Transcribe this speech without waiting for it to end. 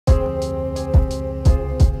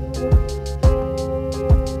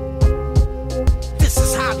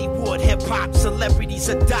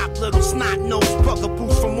Celebrities adopt little snot-nosed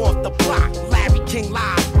bugaboos from off the block. Larry King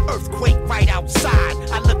live, earthquake right outside.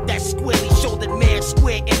 I looked that squarely, shouldered man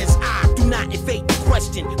square in his eye. Do not evade the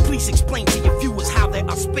question. Please explain to your viewers how there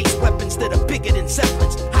are space weapons that are bigger than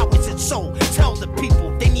Zeppelins. How is it so? Tell the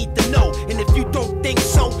people, they need to know. And if you don't think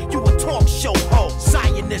so, you a talk show ho.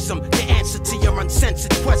 Zionism, the answer to your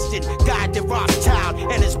uncensored question. Guy de Rothschild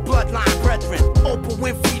and his bloodline brethren. Oprah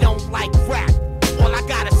Winfrey don't like rap. All I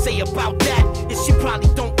gotta say about that is she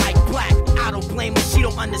probably don't like black. I don't blame her, she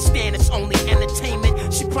don't understand it's only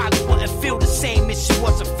entertainment. She probably wouldn't feel the same if she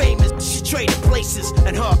wasn't famous. She traded places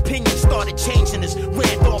and her opinion started changing as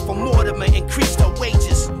Randolph or Mortimer increased her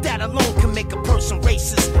wages. That alone can make a person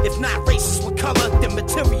racist. If not racist with color, then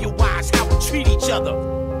material-wise, how we treat each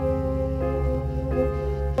other.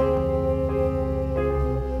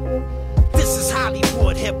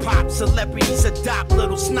 Hollywood hip-hop celebrities adopt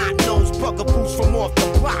little snot-nosed bugaboos from off the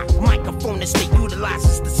block. Microphone that they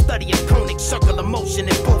utilizes the study of conic circular motion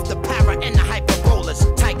in both the para and the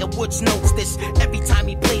hyperbolas. Tiger Woods knows this. Every time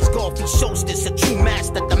he plays golf, he shows this. A true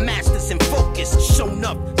master, the master's in focus. Shown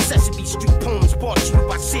up, Sesame Street poems brought to you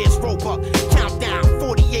by Sears Roebuck. Countdown,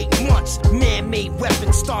 48 months. Man-made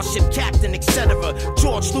weapon, starship captain, etc.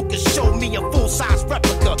 George Lucas showed me a full-size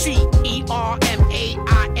replica. T-E-R-M-A-I-N-E.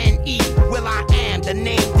 Will I am the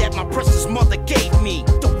name that my precious mother gave me.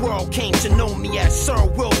 The world came to know me as Sir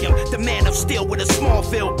William, the man of steel with a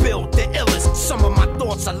Smallville build, the illest. Some of my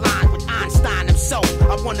thoughts align with Einstein himself.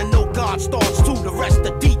 I wanna know God's thoughts too, the rest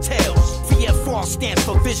the details. VFR stands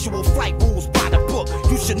for Visual Flight Rules by the book.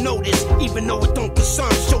 You should know this, even though it don't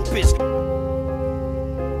concern showbiz.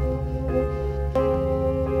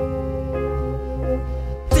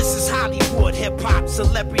 Hollywood hip-hop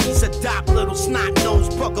celebrities adopt little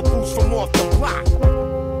snot-nosed bugaboos from off the block.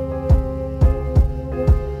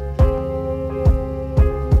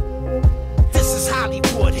 This is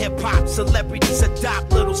Hollywood hip-hop celebrities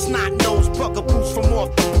adopt little snot-nosed bugaboos